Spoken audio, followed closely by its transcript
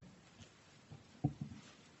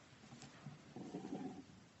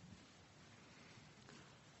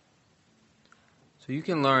So you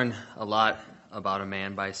can learn a lot about a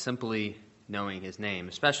man by simply knowing his name,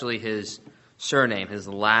 especially his surname, his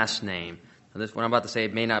last name. Now what I'm about to say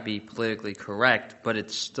may not be politically correct, but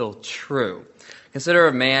it's still true. Consider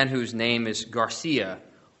a man whose name is Garcia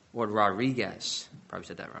or Rodriguez. Probably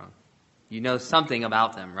said that wrong. You know something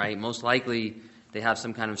about them, right? Most likely they have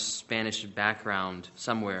some kind of Spanish background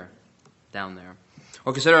somewhere down there.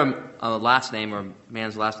 Or consider a last name or a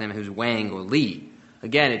man's last name who's Wang or Li.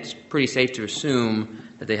 Again, it's pretty safe to assume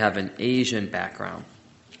that they have an Asian background.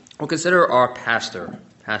 Or consider our pastor,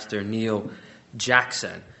 Pastor Neil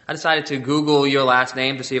Jackson. I decided to Google your last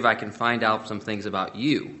name to see if I can find out some things about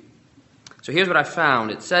you. So here's what I found.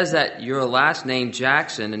 It says that your last name,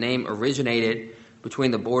 Jackson, the name originated between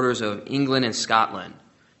the borders of England and Scotland.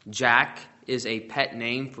 Jack is a pet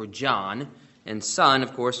name for John, and son,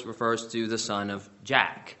 of course, refers to the son of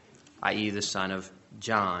Jack, i.e. the son of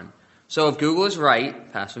John. So if Google is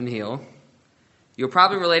right, Pastor Neil, you're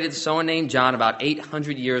probably related to someone named John about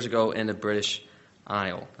 800 years ago in the British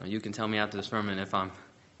Isle. Now, you can tell me after the sermon if I'm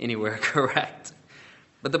anywhere correct.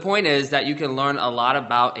 But the point is that you can learn a lot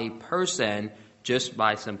about a person just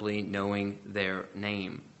by simply knowing their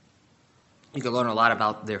name. You can learn a lot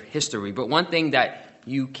about their history. But one thing that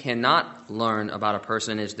you cannot learn about a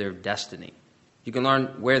person is their destiny. You can learn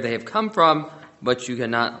where they have come from, but you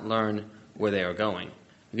cannot learn where they are going.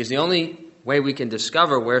 Because the only way we can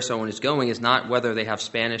discover where someone is going is not whether they have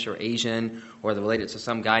Spanish or Asian or they're related to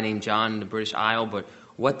some guy named John in the British Isle, but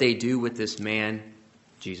what they do with this man,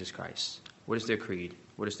 Jesus Christ. What is their creed?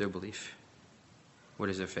 What is their belief? What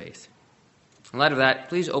is their faith? In light of that,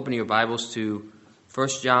 please open your Bibles to 1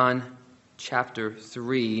 John chapter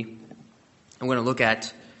 3. I'm going to look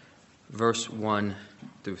at verse 1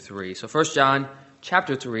 through 3. So 1 John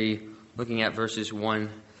chapter 3, looking at verses 1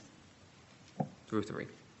 through 3.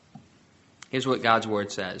 Here's what God's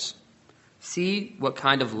word says. See what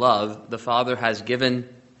kind of love the Father has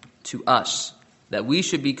given to us, that we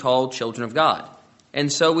should be called children of God.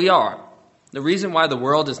 And so we are. The reason why the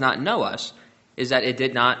world does not know us is that it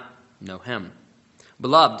did not know him.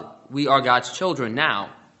 Beloved, we are God's children now,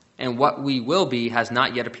 and what we will be has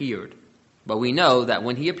not yet appeared. But we know that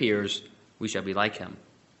when he appears, we shall be like him,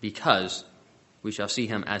 because we shall see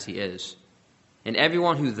him as he is. And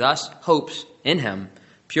everyone who thus hopes in him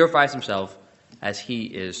purifies himself as he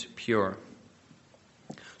is pure.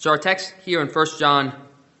 So our text here in 1 John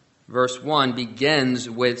verse 1 begins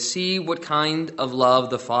with, see what kind of love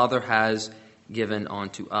the Father has given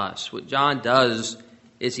unto us. What John does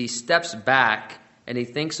is he steps back and he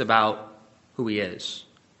thinks about who he is.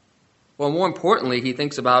 Well, more importantly, he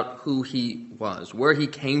thinks about who he was, where he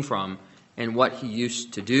came from, and what he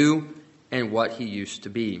used to do and what he used to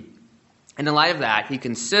be. And in light of that, he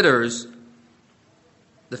considers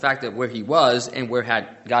the fact that where he was and where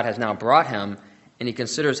God has now brought him, and he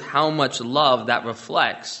considers how much love that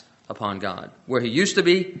reflects upon God. Where he used to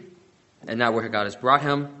be, and now where God has brought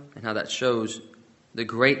him, and how that shows the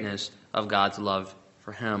greatness of God's love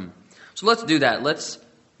for him. So let's do that. Let's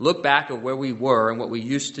look back at where we were and what we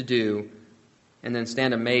used to do, and then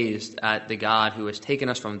stand amazed at the God who has taken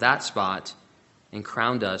us from that spot and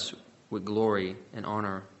crowned us with glory and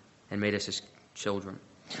honor and made us his children.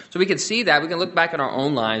 So we can see that. We can look back at our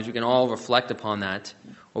own lives. We can all reflect upon that.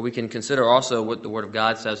 Or we can consider also what the Word of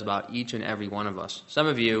God says about each and every one of us. Some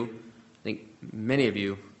of you, I think many of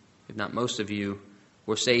you, if not most of you,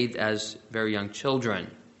 were saved as very young children.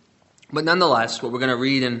 But nonetheless, what we're going to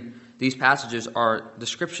read in these passages are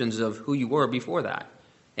descriptions of who you were before that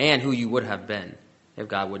and who you would have been if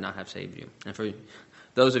God would not have saved you. And for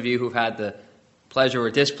those of you who've had the pleasure or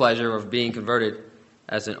displeasure of being converted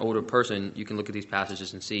as an older person, you can look at these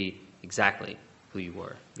passages and see exactly who you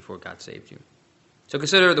were before God saved you. So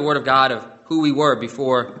consider the Word of God of who we were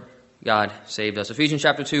before God saved us. Ephesians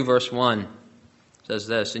chapter 2, verse 1 says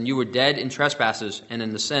this, and you were dead in trespasses and in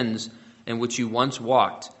the sins in which you once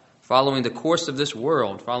walked, following the course of this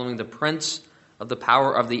world, following the prince of the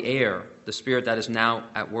power of the air, the spirit that is now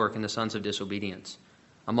at work in the sons of disobedience,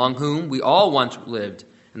 among whom we all once lived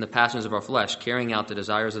in the passions of our flesh, carrying out the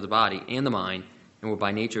desires of the body and the mind, and were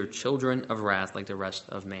by nature children of wrath like the rest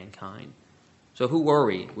of mankind. So who were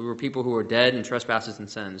we? We were people who were dead in trespasses and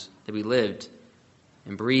sins, that we lived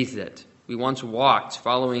and breathed it. We once walked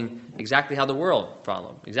following exactly how the world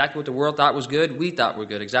followed. Exactly what the world thought was good, we thought were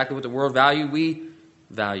good. Exactly what the world valued, we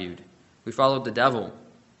valued. We followed the devil,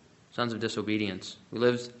 sons of disobedience. We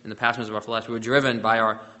lived in the passions of our flesh. We were driven by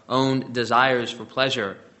our own desires for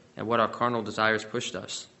pleasure and what our carnal desires pushed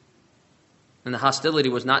us. And the hostility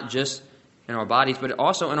was not just in our bodies, but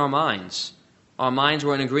also in our minds. Our minds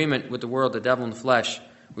were in agreement with the world, the devil, and the flesh.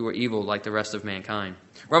 We were evil like the rest of mankind.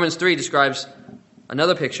 Romans 3 describes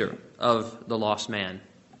another picture of the lost man,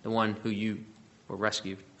 the one who you were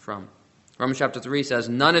rescued from. Romans chapter 3 says,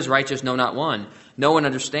 "None is righteous, no, not one. No one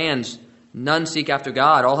understands. None seek after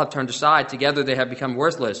God. All have turned aside. Together they have become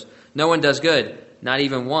worthless. No one does good, not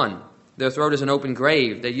even one. Their throat is an open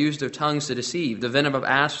grave. They use their tongues to deceive. The venom of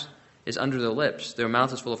asps is under their lips. Their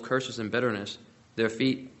mouth is full of curses and bitterness. Their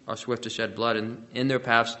feet are swift to shed blood, and in their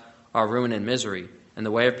paths are ruin and misery. And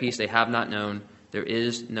the way of peace they have not known. There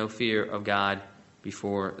is no fear of God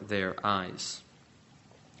before their eyes."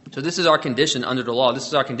 So this is our condition under the law. This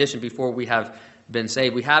is our condition before we have been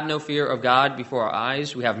saved. We have no fear of God before our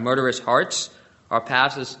eyes. We have murderous hearts. Our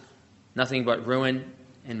paths is nothing but ruin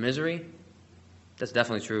and misery. That's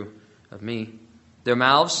definitely true of me. Their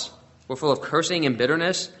mouths were full of cursing and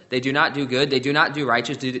bitterness. They do not do good. They do not do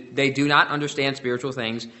righteous. They do not understand spiritual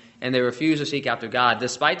things. And they refuse to seek after God,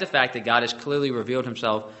 despite the fact that God has clearly revealed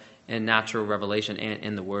himself in natural revelation and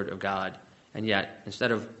in the Word of God. And yet,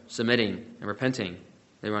 instead of submitting and repenting,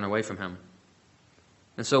 they run away from him.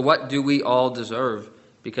 And so what do we all deserve?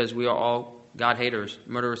 Because we are all God-haters,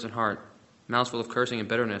 murderers in heart, mouths full of cursing and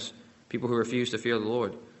bitterness, people who refuse to fear the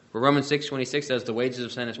Lord. For Romans 6:26 says the wages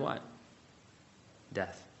of sin is what?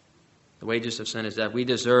 Death. The wages of sin is death. We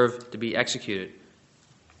deserve to be executed.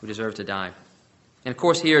 We deserve to die. And of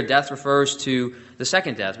course here, death refers to the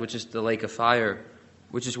second death, which is the lake of fire,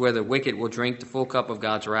 which is where the wicked will drink the full cup of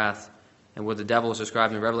God's wrath, and where the devil is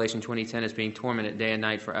described in Revelation 20:10 as being tormented day and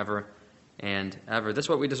night forever and ever. That's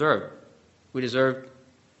what we deserve. We deserve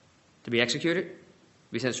to be executed,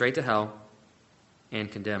 be sent straight to hell,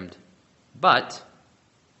 and condemned. But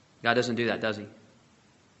God doesn't do that, does he?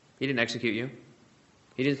 He didn't execute you.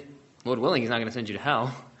 He didn't. Lord willing, he's not going to send you to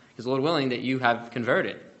hell. Because Lord willing that you have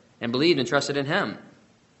converted and believed and trusted in him.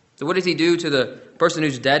 So what does he do to the person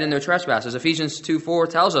who's dead in their trespasses? Ephesians 2:4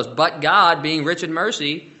 tells us, "But God, being rich in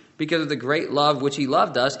mercy, because of the great love which he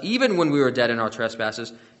loved us, even when we were dead in our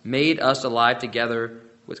trespasses, made us alive together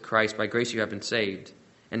with Christ. By grace you have been saved,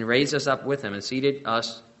 and raised us up with him, and seated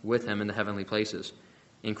us with him in the heavenly places,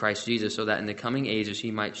 in Christ Jesus, so that in the coming ages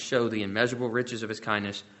he might show the immeasurable riches of his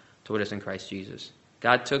kindness toward us in Christ Jesus."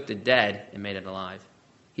 God took the dead and made it alive.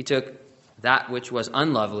 He took that which was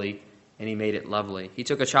unlovely and he made it lovely. He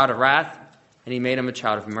took a child of wrath and he made him a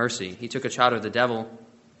child of mercy. He took a child of the devil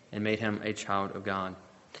and made him a child of God.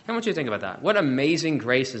 I want you to think about that. What amazing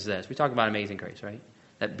grace is this? We talk about amazing grace, right?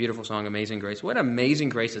 That beautiful song, Amazing Grace. What amazing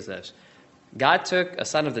grace is this? God took a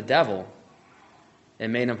son of the devil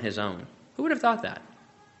and made him his own. Who would have thought that?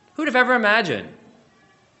 Who would have ever imagined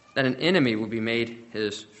that an enemy would be made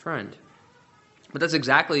his friend? But that's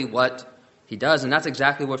exactly what he does, and that's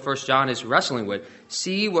exactly what 1 John is wrestling with.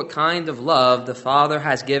 See what kind of love the Father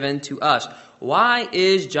has given to us. Why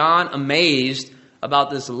is John amazed about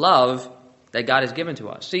this love that God has given to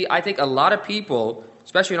us? See, I think a lot of people,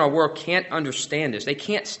 especially in our world, can't understand this. They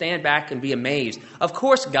can't stand back and be amazed. Of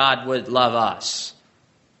course God would love us.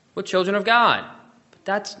 We're children of God. But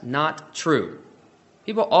that's not true.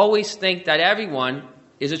 People always think that everyone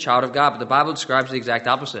is a child of God, but the Bible describes the exact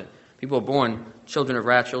opposite. People are born children of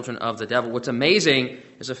wrath, children of the devil. What's amazing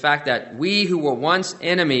is the fact that we who were once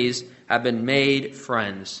enemies have been made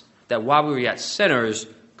friends. That while we were yet sinners,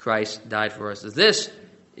 Christ died for us. This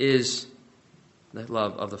is the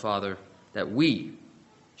love of the Father, that we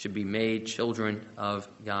should be made children of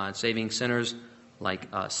God, saving sinners like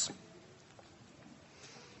us.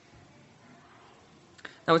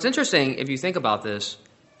 Now what's interesting, if you think about this,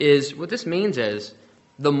 is what this means is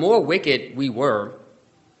the more wicked we were,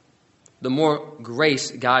 the more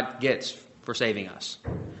grace God gets for saving us.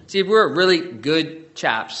 See, if we're really good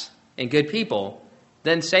chaps and good people,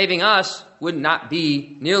 then saving us would not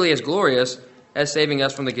be nearly as glorious as saving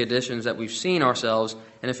us from the conditions that we've seen ourselves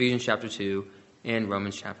in Ephesians chapter 2 and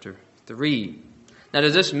Romans chapter 3. Now,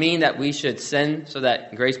 does this mean that we should sin so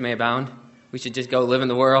that grace may abound? We should just go live in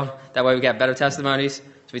the world? That way we get better testimonies?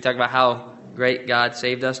 So we talk about how great God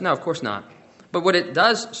saved us? No, of course not. But what it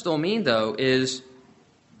does still mean, though, is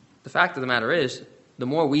the fact of the matter is, the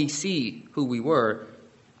more we see who we were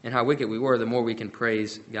and how wicked we were, the more we can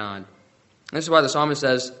praise God. And this is why the psalmist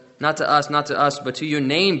says, not to us, but to your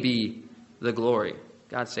name be the glory.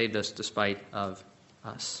 God saved us despite of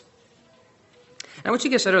us. And I want you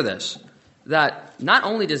to consider this, that not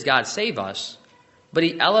only does God save us, but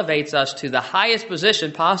he elevates us to the highest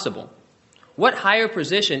position possible. What higher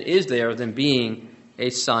position is there than being a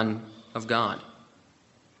son of God?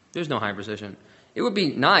 There's no higher position. It would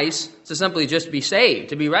be nice to simply just be saved,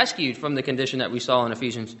 to be rescued from the condition that we saw in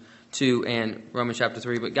Ephesians 2 and Romans chapter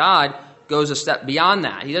 3. But God goes a step beyond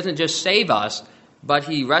that. He doesn't just save us, but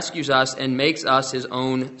he rescues us and makes us his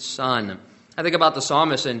own son. I think about the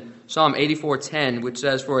psalmist in Psalm 84:10, which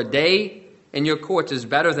says, "For a day in your courts is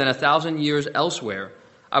better than 1,000 years elsewhere.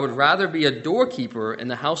 I would rather be a doorkeeper in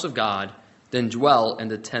the house of God than dwell in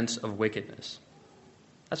the tents of wickedness."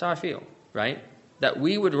 That's how I feel, right? That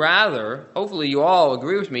we would rather, hopefully you all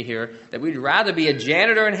agree with me here, that we'd rather be a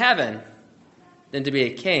janitor in heaven than to be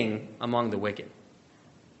a king among the wicked.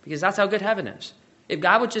 Because that's how good heaven is. If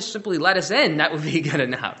God would just simply let us in, that would be good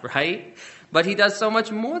enough, right? But he does so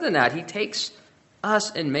much more than that. He takes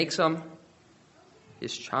us and makes them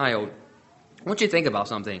his child. I want you to think about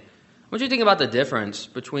something. I want you to think about the difference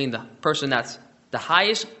between the person that's the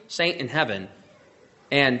highest saint in heaven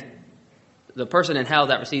and the person in hell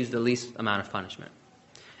that receives the least amount of punishment.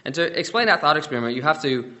 And to explain that thought experiment, you have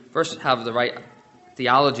to first have the right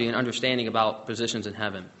theology and understanding about positions in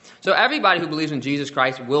heaven. So everybody who believes in Jesus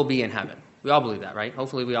Christ will be in heaven. We all believe that, right?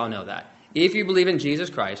 Hopefully we all know that. If you believe in Jesus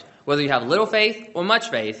Christ, whether you have little faith or much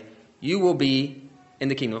faith, you will be in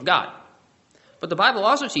the kingdom of God. But the Bible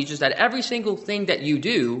also teaches that every single thing that you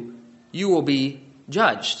do, you will be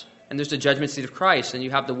judged. And there's the judgment seat of Christ, and you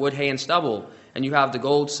have the wood, hay, and stubble, and you have the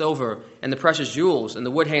gold, silver, and the precious jewels, and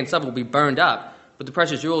the wood, hay, and stubble will be burned up, but the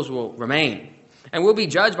precious jewels will remain. And we'll be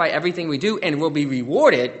judged by everything we do, and we'll be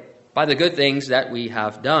rewarded by the good things that we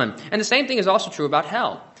have done. And the same thing is also true about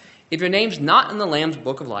hell. If your name's not in the Lamb's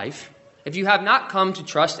book of life, if you have not come to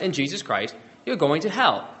trust in Jesus Christ, you're going to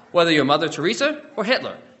hell. Whether you're Mother Teresa or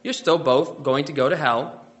Hitler, you're still both going to go to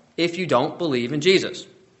hell if you don't believe in Jesus.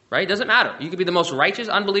 Right? It doesn't matter. You could be the most righteous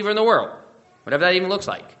unbeliever in the world, whatever that even looks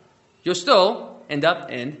like. You'll still end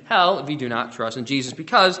up in hell if you do not trust in Jesus,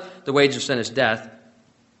 because the wages of sin is death,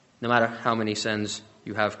 no matter how many sins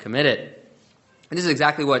you have committed. And this is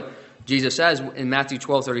exactly what Jesus says in Matthew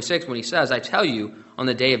 12:36 when he says, "I tell you, on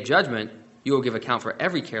the day of judgment, you will give account for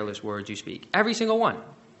every careless word you speak." Every single one.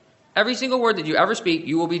 Every single word that you ever speak,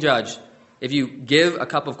 you will be judged. If you give a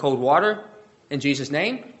cup of cold water in Jesus'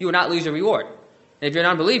 name, you will not lose your reward. And if you're an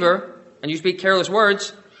unbeliever and you speak careless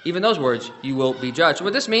words, even those words, you will be judged. So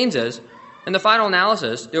what this means is, in the final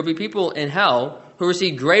analysis, there will be people in hell who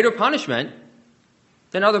receive greater punishment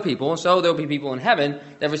than other people, and so there will be people in heaven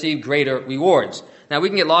that receive greater rewards. Now, we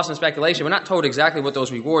can get lost in speculation. We're not told exactly what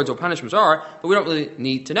those rewards or punishments are, but we don't really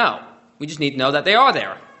need to know. We just need to know that they are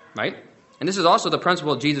there, right? And this is also the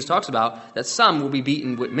principle Jesus talks about, that some will be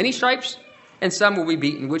beaten with many stripes, and some will be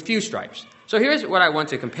beaten with few stripes. So here's what I want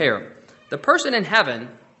to compare. The person in heaven,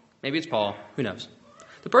 maybe it's Paul, who knows?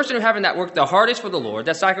 The person in heaven that worked the hardest for the Lord,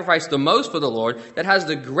 that sacrificed the most for the Lord, that has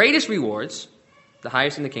the greatest rewards, the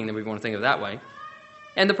highest in the kingdom, if you want to think of it that way,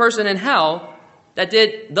 and the person in hell that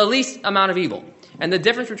did the least amount of evil. And the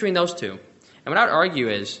difference between those two, and what I would argue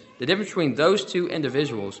is, the difference between those two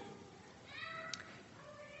individuals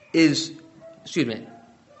is,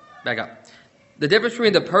 back up. The difference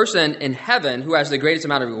between the person in heaven who has the greatest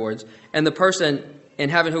amount of rewards and the person in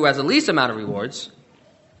heaven who has the least amount of rewards,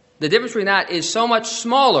 the difference between that is so much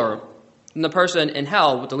smaller than the person in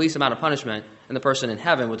hell with the least amount of punishment and the person in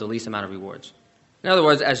heaven with the least amount of rewards. In other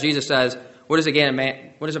words, as Jesus says, what does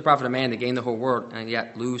it profit a man to gain the whole world and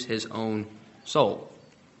yet lose his own soul?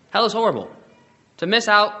 Hell is horrible. To miss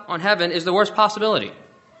out on heaven is the worst possibility.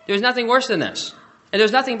 There's nothing worse than this. And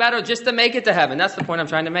there's nothing better just to make it to heaven. That's the point I'm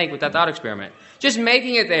trying to make with that thought experiment. Just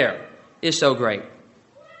making it there is so great.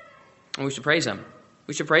 And we should praise him.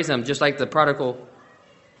 We should praise him just like the prodigal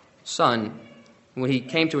son. When he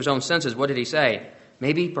came to his own senses, what did he say?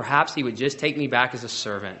 Maybe perhaps he would just take me back as a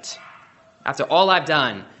servant. After all I've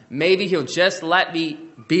done, maybe he'll just let me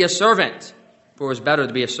be a servant. For it's better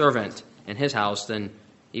to be a servant in his house than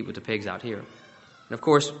eat with the pigs out here. And of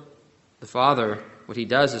course, the Father, what he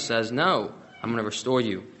does is says, no, I'm going to restore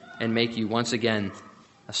you and make you once again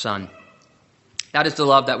a son. That is the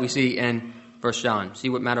love that we see in 1 John. See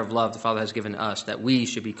what matter of love the Father has given us, that we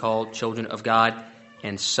should be called children of God,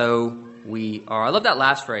 and so we are. I love that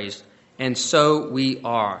last phrase, and so we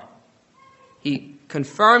are. He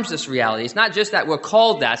confirms this reality. It's not just that we're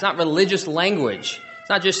called that. It's not religious language. It's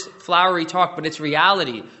not just flowery talk, but it's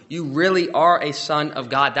reality. You really are a son of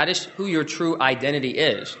God. That is who your true identity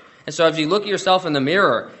is. And so as you look at yourself in the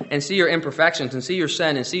mirror and see your imperfections and see your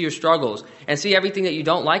sin and see your struggles and see everything that you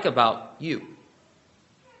don't like about you,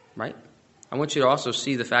 right? I want you to also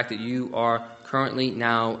see the fact that you are currently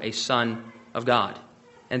now a son of God.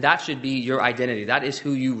 And that should be your identity. That is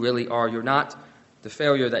who you really are. You're not the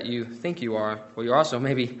failure that you think you are, or you're also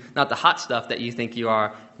maybe not the hot stuff that you think you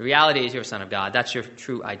are. The reality is you're a son of God. That's your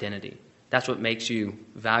true identity. That's what makes you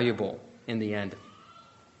valuable in the end.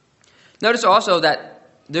 Notice also that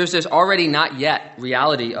there's this already not yet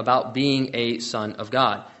reality about being a son of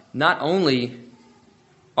God. Not only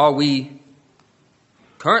are we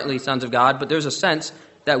currently sons of God, but there's a sense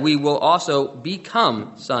that we will also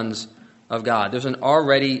become sons of God. There's an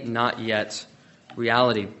already not yet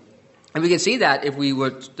reality. And we can see that if we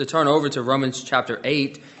were to turn over to Romans chapter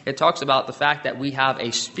 8, it talks about the fact that we have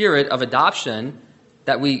a spirit of adoption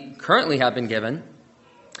that we currently have been given.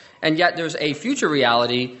 And yet there's a future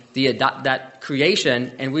reality, that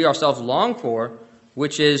creation, and we ourselves long for,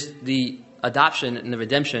 which is the adoption and the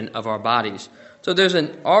redemption of our bodies. So there's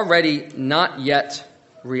an already not yet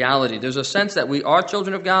reality. There's a sense that we are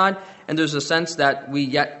children of God, and there's a sense that we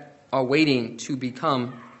yet are waiting to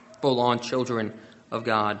become full-on children of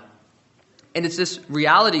God. And it's this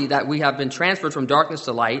reality that we have been transferred from darkness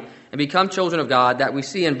to light and become children of God that we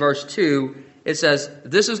see in verse 2. It says,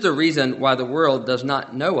 "This is the reason why the world does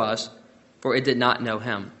not know us, for it did not know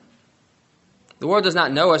him." The world does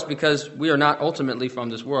not know us because we are not ultimately from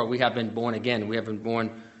this world. We have been born again. We have been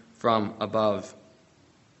born from above.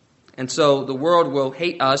 And so the world will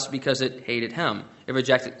hate us because it hated him. It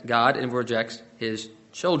rejected God and rejects his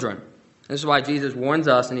children. This is why Jesus warns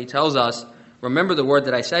us and he tells us, "Remember the word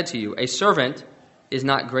that I said to you, a servant is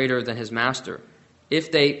not greater than his master.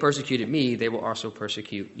 If they persecuted me, they will also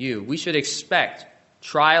persecute you." We should expect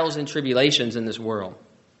trials and tribulations in this world.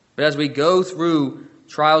 But as we go through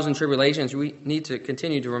trials and tribulations, we need to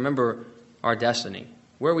continue to remember our destiny.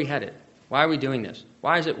 Where are we headed? Why are we doing this?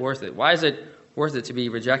 Why is it worth it? Why is it worth it to be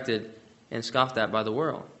rejected and scoffed at by the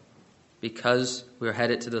world? Because we are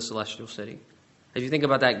headed to the celestial city. If you think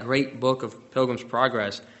about that great book of Pilgrim's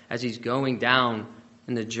Progress, as he's going down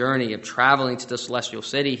in the journey of traveling to the celestial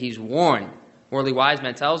city, he's warned. Worldly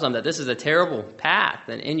Wiseman tells them that this is a terrible path,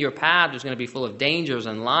 and in your path there's going to be full of dangers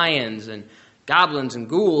and lions and goblins and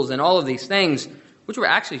ghouls and all of these things, which were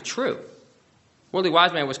actually true. Worldly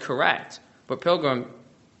Wiseman was correct, but Pilgrim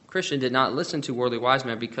Christian did not listen to Worldly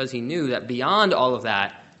Wiseman because he knew that beyond all of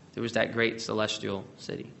that, there was that great celestial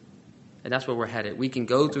city. And that's where we're headed. We can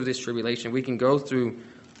go through this tribulation. We can go through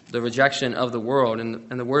the rejection of the world.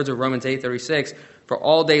 And the words of Romans 8:36, "For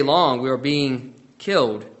all day long we are being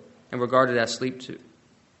killed and regarded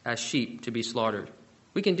as sheep to be slaughtered."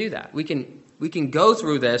 We can do that. We can go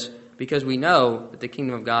through this because we know that the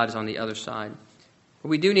kingdom of God is on the other side. But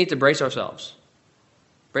we do need to brace ourselves.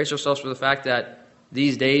 Brace ourselves for the fact that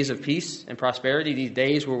these days of peace and prosperity, these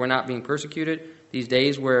days where we're not being persecuted, these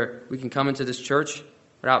days where we can come into this church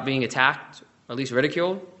without being attacked, or at least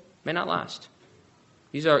ridiculed, may not last.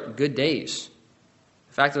 These are good days.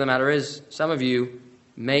 The fact of the matter is, some of you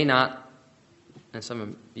may not, and some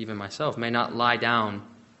of even myself, may not lie down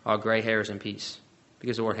our gray hairs in peace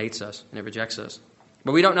because the Lord hates us and it rejects us.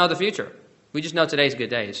 But we don't know the future. We just know today's good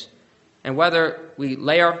days. And whether we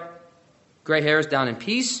lay our gray hairs down in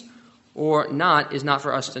peace or not is not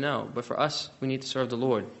for us to know. But for us, we need to serve the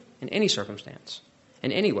Lord in any circumstance,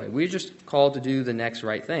 in any way. We're just called to do the next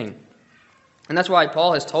right thing. And that's why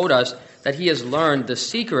Paul has told us that he has learned the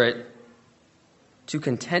secret to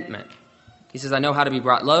contentment. He says, "I know how to be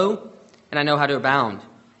brought low, and I know how to abound.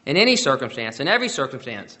 In any circumstance, in every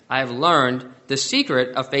circumstance, I have learned the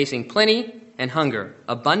secret of facing plenty and hunger,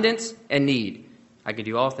 abundance and need. I can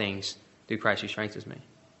do all things through Christ who strengthens me."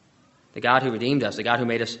 The God who redeemed us, the God who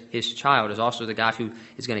made us his child, is also the God who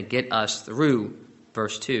is going to get us through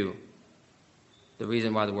verse 2. The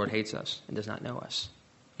reason why the world hates us and does not know us,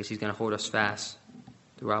 because he's going to hold us fast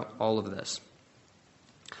throughout all of this.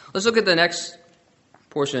 Let's look at the next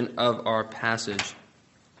portion of our passage.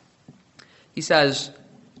 He says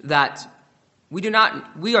that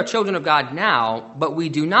we are children of God now, but we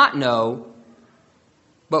do not know,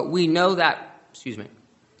 but we know that,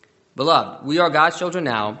 Beloved, we are God's children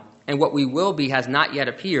now, and what we will be has not yet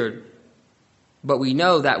appeared, but we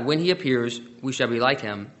know that when he appears, we shall be like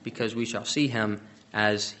him, because we shall see him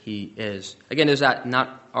as he is. Again, there's that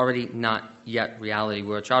not yet reality.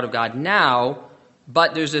 We're a child of God now,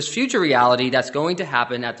 but there's this future reality that's going to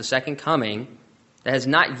happen at the second coming that has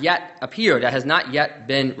not yet appeared, that has not yet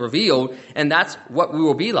been revealed, and that's what we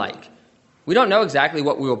will be like. We don't know exactly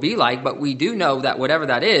what we will be like, but we do know that whatever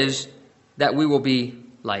that is, that we will be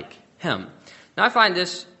like him. Now, I find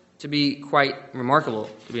this to be quite remarkable,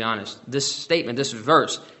 to be honest. This statement, this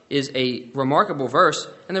verse, is a remarkable verse,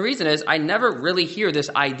 and the reason is I never really hear this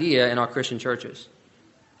idea in our Christian churches.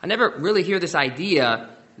 I never really hear this idea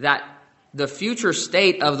that the future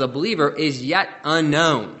state of the believer is yet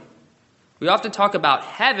unknown. We often talk about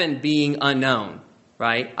heaven being unknown,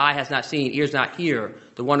 right? Eye has not seen, ears not hear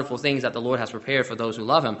the wonderful things that the Lord has prepared for those who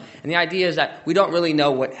love him. And the idea is that we don't really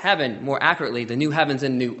know what heaven, more accurately, the new heavens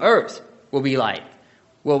and new earth will be like.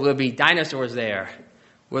 Will there be dinosaurs there?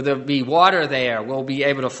 Will there be water there? Will we be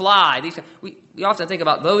able to fly? We often think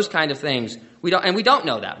about those kind of things. We don't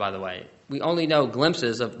know that, by the way. we only know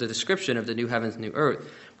glimpses of the description of the new heavens and new earth.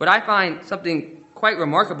 But I find something quite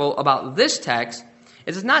remarkable about this text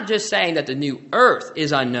is it's not just saying that the new earth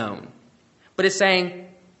is unknown, but it's saying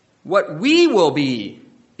what we will be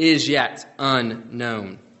is yet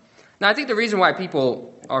unknown. Now, I think the reason why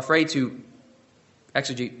people are afraid to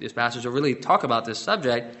exegete this passage or really talk about this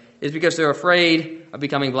subject is because they're afraid of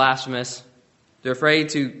becoming blasphemous. They're afraid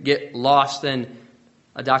to get lost in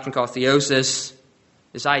a doctrine called theosis,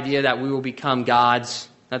 this idea that we will become gods.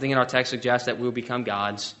 Nothing in our text suggests that we will become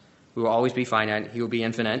gods. We will always be finite. He will be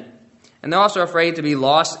infinite. And they're also afraid to be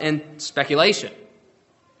lost in speculation.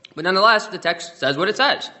 But nonetheless, the text says what it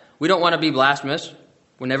says. We don't want to be blasphemous.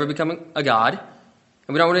 We'll never become a god.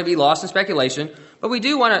 And we don't want to be lost in speculation. But we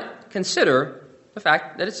do want to consider the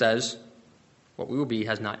fact that it says what we will be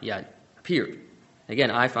has not yet appeared.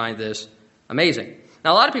 Again, I find this amazing.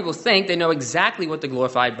 Now, a lot of people think they know exactly what the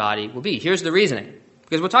glorified body will be. Here's the reasoning.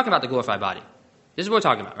 Because we're talking about the glorified body. This is what we're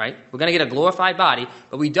talking about, right? We're going to get a glorified body,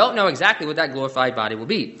 but we don't know exactly what that glorified body will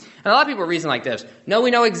be. And a lot of people reason like this. No,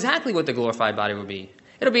 we know exactly what the glorified body will be.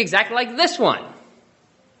 It'll be exactly like this one,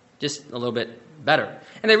 just a little bit better.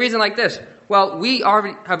 And they reason like this. Well, we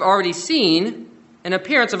have already seen an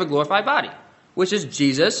appearance of a glorified body, which is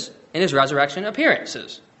Jesus in his resurrection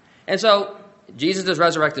appearances. And so Jesus'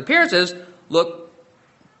 resurrected appearances look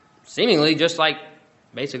seemingly just like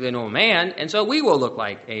basically a normal man, and so we will look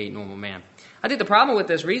like a normal man. I think the problem with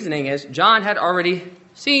this reasoning is John had already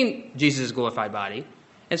seen Jesus' glorified body,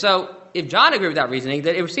 and so if John agreed with that reasoning,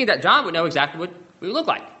 then it would seem that John would know exactly what we would look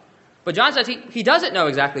like. But John says he doesn't know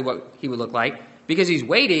exactly what he would look like because he's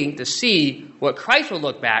waiting to see what Christ will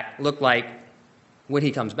look like when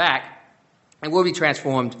he comes back, and will be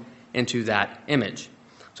transformed into that image.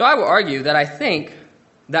 So I will argue that I think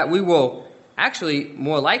that we will actually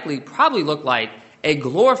more likely probably look like a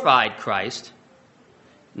glorified Christ,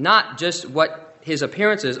 not just what his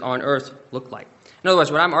appearances on earth look like. In other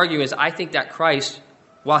words, what I'm arguing is I think that Christ,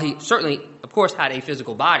 while he certainly, of course, had a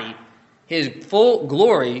physical body, his full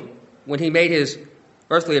glory when he made his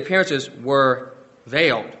earthly appearances were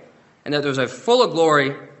veiled, and that there's a full of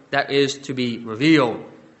glory that is to be revealed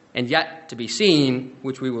and yet to be seen,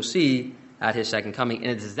 which we will see at his second coming.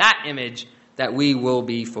 And it is that image that we will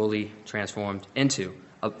be fully transformed into.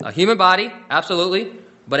 A human body, absolutely,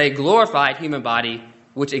 but a glorified human body,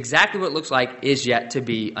 which exactly what it looks like is yet to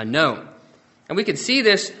be unknown. And we can see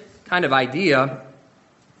this kind of idea,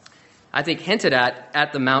 I think, hinted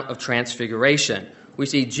at the Mount of Transfiguration. We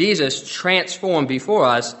see Jesus transformed before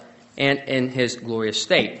us and in his glorious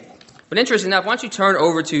state. But interesting enough, why don't you turn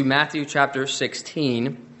over to Matthew chapter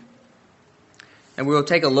 16, and we'll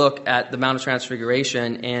take a look at the Mount of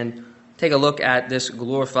Transfiguration and take a look at this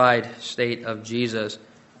glorified state of Jesus.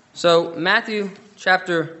 So Matthew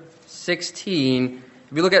chapter 16,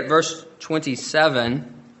 if you look at verse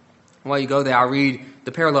 27, while you go there, I'll read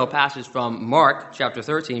the parallel passage from Mark chapter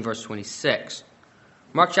 13, verse 26.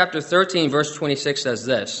 Mark chapter 13, verse 26 says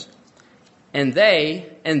this, And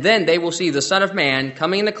then they will see the Son of Man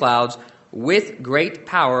coming in the clouds with great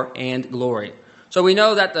power and glory. So we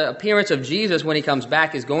know that the appearance of Jesus when he comes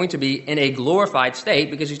back is going to be in a glorified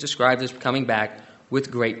state because he's described as coming back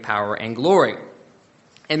with great power and glory.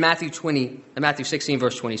 In Matthew 16,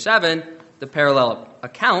 verse 27, the parallel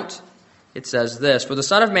account, it says this, For the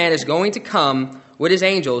Son of Man is going to come with his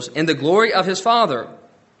angels in the glory of his Father,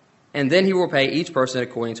 and then he will pay each person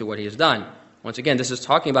according to what he has done. Once again, this is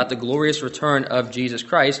talking about the glorious return of Jesus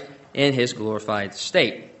Christ in his glorified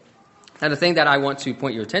state. Now, the thing that I want to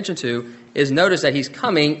point your attention to is notice that he's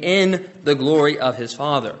coming in the glory of his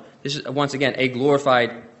Father. This is, once again, a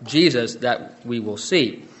glorified Jesus that we will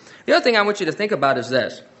see. The other thing I want you to think about is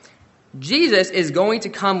this. Jesus is going to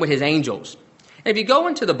come with his angels. And if you go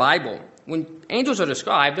into the Bible, when angels are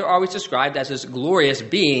described, they're always described as this glorious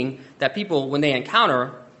being that people, when they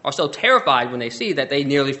encounter, are so terrified when they see that they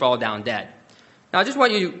nearly fall down dead. Now, I just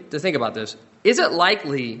want you to think about this. Is it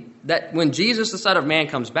likely that when Jesus, the Son of Man,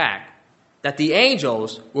 comes back, that the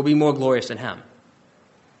angels will be more glorious than him?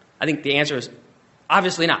 I think the answer is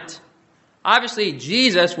obviously not. Obviously,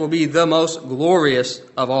 Jesus will be the most glorious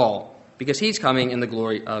of all because he's coming in the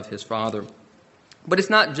glory of his Father. But it's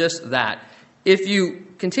not just that. If you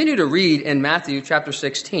continue to read in Matthew chapter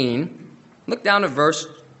 16, look down at verse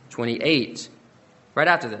 28. Right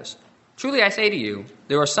after this. Truly I say to you,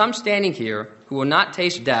 there are some standing here who will not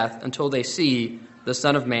taste death until they see the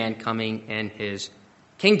Son of Man coming in his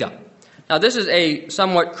kingdom. Now, this is a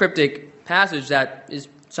somewhat cryptic passage that is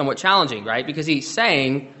somewhat challenging, right? Because he's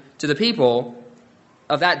saying to the people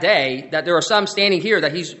of that day that there are some standing here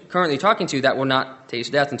that he's currently talking to that will not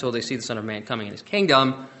taste death until they see the Son of Man coming in his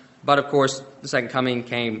kingdom. But, of course, the second coming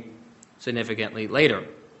came significantly later.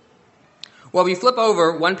 Well, we flip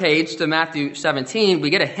over one page to Matthew 17, we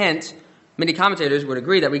get a hint. Many commentators would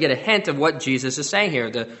agree that we get a hint of what Jesus is saying here,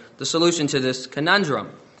 the solution to this conundrum.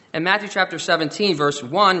 In Matthew chapter 17, verse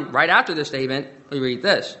 1, right after this statement, we read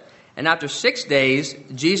this. And after 6 days,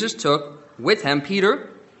 Jesus took with him Peter,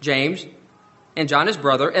 James, and John his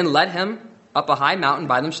brother, and led him up a high mountain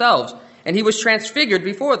by themselves. And he was transfigured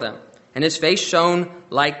before them, and his face shone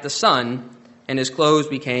like the sun, and his clothes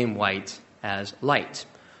became white as light.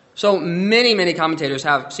 So many commentators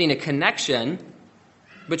have seen a connection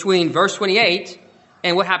between verse 28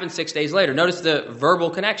 and what happened 6 days later. Notice the verbal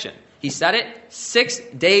connection. He said it. 6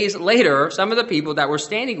 days later, some of the people that were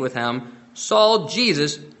standing with him saw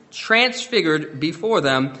Jesus transfigured before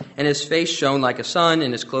them, and his face shone like a sun,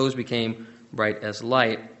 and his clothes became bright as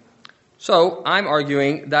light. So I'm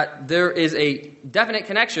arguing that there is a definite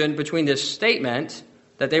connection between this statement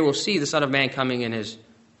that they will see the Son of Man coming in his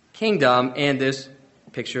kingdom and this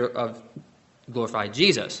picture of glorified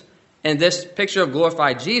Jesus. And this picture of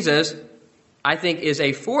glorified Jesus, I think, is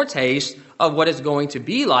a foretaste of what it's going to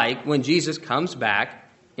be like when Jesus comes back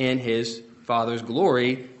in his Father's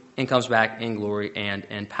glory and comes back in glory and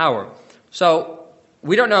in power. So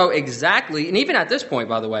we don't know exactly, and even at this point,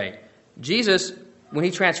 by the way, Jesus, when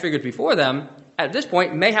he transfigured before them, at this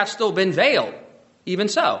point may have still been veiled, even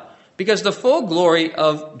so, because the full glory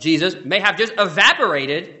of Jesus may have just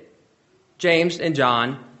evaporated James and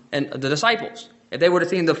John and the disciples. If they would have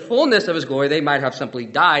seen the fullness of his glory, they might have simply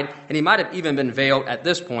died, and he might have even been veiled at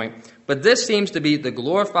this point. But this seems to be the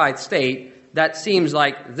glorified state that seems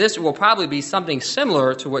like this will probably be something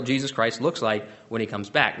similar to what Jesus Christ looks like when he comes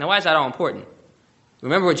back. Now, why is that all important?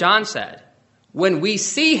 Remember what John said. When we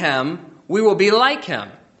see him, we will be like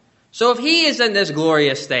him. So if he is in this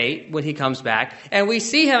glorious state when he comes back, and we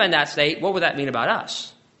see him in that state, what would that mean about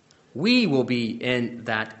us? We will be in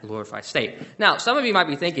that glorified state. Now, some of you might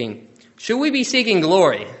be thinking, should we be seeking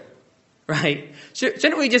glory? Right?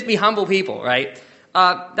 Shouldn't we just be humble people, right?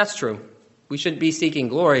 That's true. We shouldn't be seeking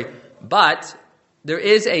glory. But there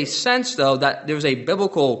is a sense, though, that there's a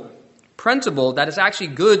biblical principle that it's actually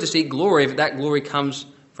good to seek glory if that glory comes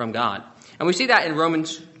from God. And we see that in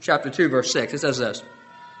Romans chapter 2, verse 6. It says this.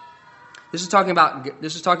 This is talking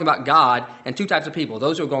about God and two types of people,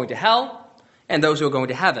 those who are going to hell and those who are going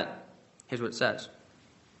to heaven. Here's what it says.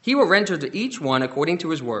 He will render to each one according to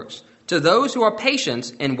his works. To those who are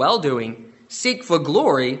patient in well-doing, seek for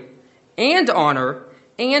glory and honor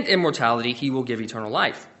and immortality, he will give eternal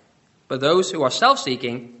life. But those who are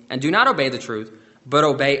self-seeking and do not obey the truth, but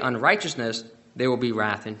obey unrighteousness, there will be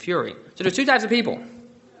wrath and fury. So there's two types of people,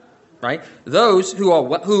 right? Those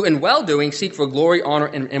who in well-doing seek for glory, honor,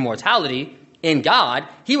 and immortality in God,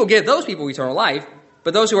 he will give those people eternal life.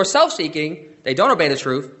 But those who are self-seeking, they don't obey the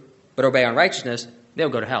truth, but obey unrighteousness, they'll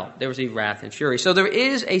go to hell. They receive wrath and fury. So there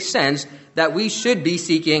is a sense that we should be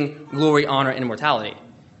seeking glory, honor, and immortality.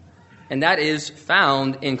 And that is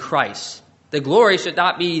found in Christ. The glory should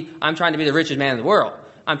not be, I'm trying to be the richest man in the world.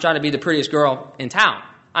 I'm trying to be the prettiest girl in town.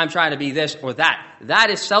 I'm trying to be this or that. That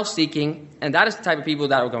is self-seeking, and that is the type of people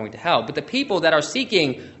that are going to hell. But the people that are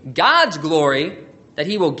seeking God's glory that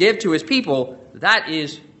he will give to his people, that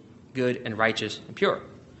is good and righteous and pure.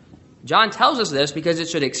 John tells us this because it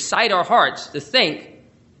should excite our hearts to think,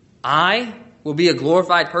 I will be a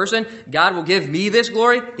glorified person. God will give me this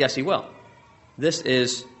glory. Yes, he will. This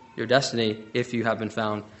is your destiny if you have been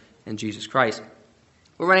found in Jesus Christ.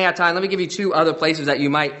 We're running out of time. Let me give you two other places that you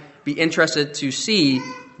might be interested to see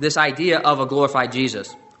this idea of a glorified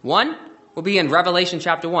Jesus. One will be in Revelation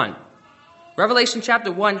chapter 1. Revelation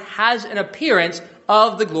chapter 1 has an appearance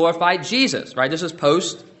of the glorified Jesus, right? This is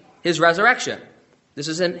post his resurrection. This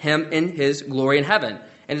is him in his glory in heaven.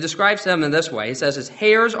 And it describes him in this way. It says his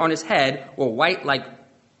hairs on his head were white like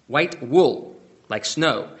white wool, like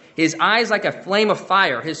snow. His eyes like a flame of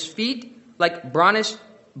fire. His feet like burnished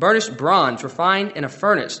bronze refined in a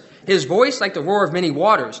furnace. His voice like the roar of many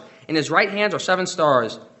waters. In his right hand are 7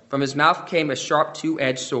 stars. From his mouth came a sharp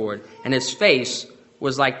 2-edged sword. And his face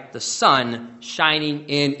was like the sun shining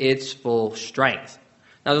in its full strength.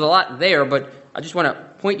 Now there's a lot there, but I just want to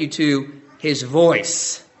point you to his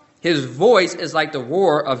voice. His voice is like the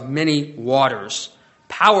roar of many waters.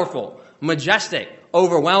 Powerful, majestic,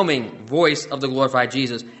 overwhelming voice of the glorified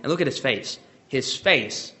Jesus. And look at his face. His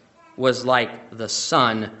face was like the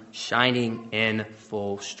sun shining in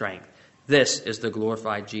full strength. This is the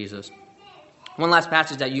glorified Jesus. One last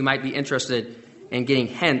passage that you might be interested in getting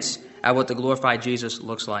hints at what the glorified Jesus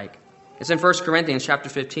looks like. It's in 1 Corinthians chapter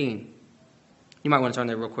 15. You might want to turn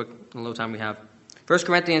there real quick in the little time we have. 1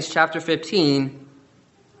 Corinthians chapter 15,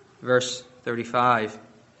 verse 35.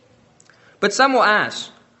 But some will ask,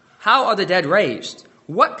 How are the dead raised?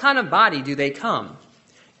 What kind of body do they come?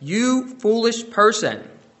 You foolish person.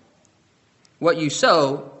 What you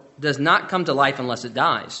sow does not come to life unless it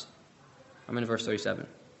dies. I'm in verse 37.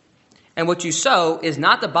 And what you sow is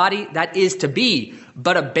not the body that is to be,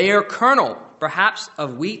 but a bare kernel, perhaps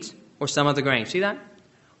of wheat or some other grain. See that?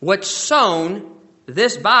 What's sown,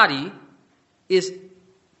 this body, is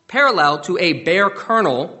parallel to a bare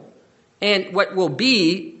kernel, and what will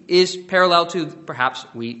be is parallel to perhaps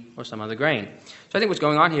wheat or some other grain. So I think what's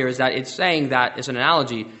going on here is that it's saying that, it's an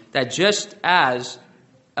analogy, that just as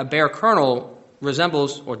a bare kernel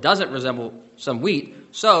resembles or doesn't resemble some wheat,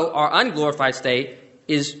 so our unglorified state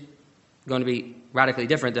is going to be radically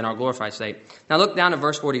different than our glorified state. Now look down to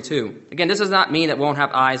verse 42. Again, this does not mean that we won't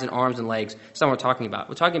have eyes and arms and legs. That's not what we're talking about.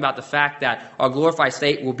 We're talking about the fact that our glorified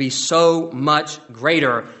state will be so much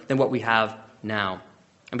greater than what we have now.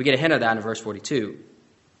 And we get a hint of that in verse 42.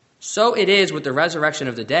 So it is with the resurrection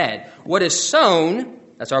of the dead. What is sown,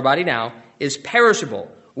 that's our body now, is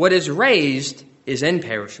perishable. What is raised is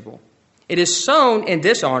imperishable. It is sown in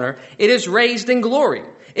dishonor. It is raised in glory.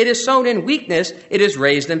 It is sown in weakness. It is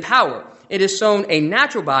raised in power. It is sown a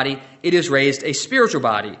natural body. It is raised a spiritual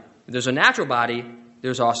body. If there's a natural body,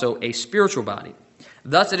 there's also a spiritual body.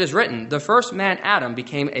 Thus it is written, the first man Adam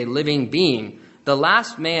became a living being. The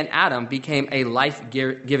last man Adam became a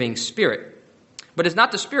life-giving spirit. But it's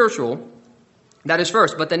not the spiritual that is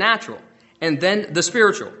first, but the natural, and then the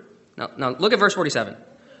spiritual. Now look at verse 47.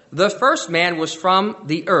 The first man was from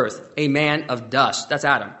the earth, a man of dust. That's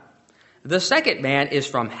Adam. The second man is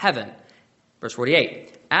from heaven. Verse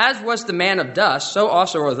 48. As was the man of dust, so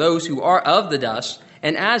also are those who are of the dust.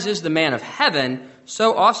 And as is the man of heaven,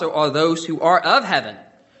 so also are those who are of heaven.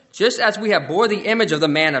 Just as we have bore the image of the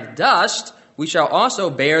man of dust, we shall also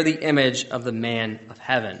bear the image of the man of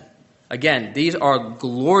heaven. Again, these are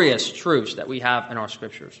glorious truths that we have in our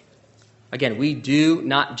scriptures. Again,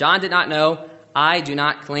 John did not know. I do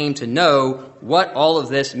not claim to know what all of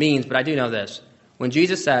this means, but I do know this. When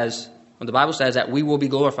the Bible says that we will be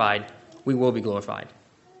glorified, we will be glorified.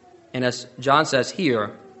 And as John says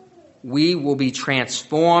here, we will be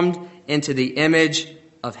transformed into the image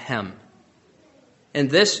of him. And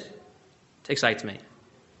this excites me.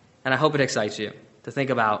 And I hope it excites you to think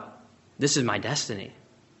about, this is my destiny.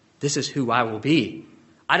 This is who I will be.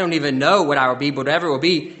 I don't even know what I will be, but whatever it will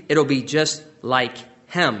be, it'll be just like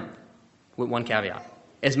him. With one caveat.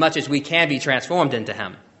 As much as we can be transformed into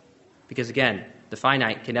him. Because again, the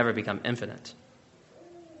finite can never become infinite.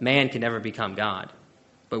 Man can never become God.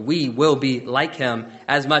 But we will be like him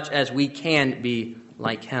as much as we can be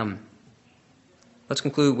like him. Let's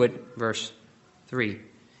conclude with verse 3.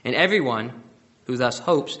 And everyone who thus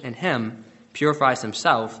hopes in him purifies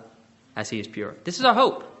himself as he is pure. This is our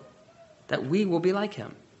hope, that we will be like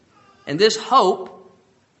him. And this hope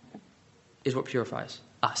is what purifies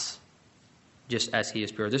us, just as he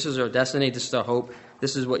is pure. This is our destiny. This is our hope.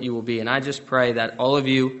 This is what you will be. And I just pray that all of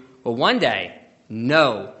you will one day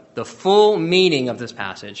know the full meaning of this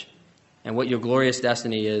passage and what your glorious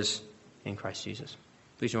destiny is in Christ Jesus.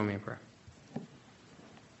 Please join me in prayer.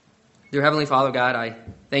 Dear Heavenly Father, God, I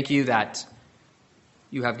thank you that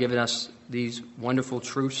you have given us these wonderful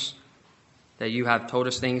truths, that you have told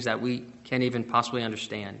us things that we can't even possibly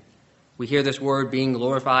understand. We hear this word being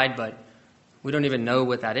glorified, but we don't even know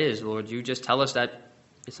what that is, Lord. You just tell us that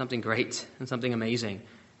it's something great and something amazing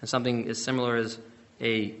and something as similar as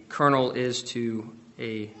a kernel is to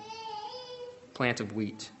a plant of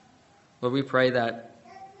wheat. Lord, we pray that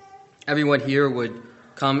everyone here would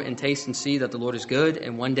come and taste and see that the Lord is good,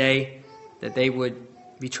 and one day that they would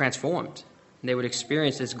be transformed and they would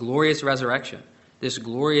experience this glorious resurrection, this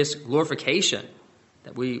glorious glorification,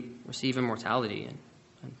 that we receive immortality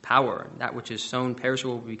and power, and that which is sown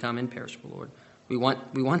perishable will become imperishable, Lord. We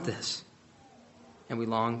want this, and we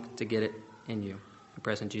long to get it in you. We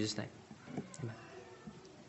pray in Jesus' name. Amen.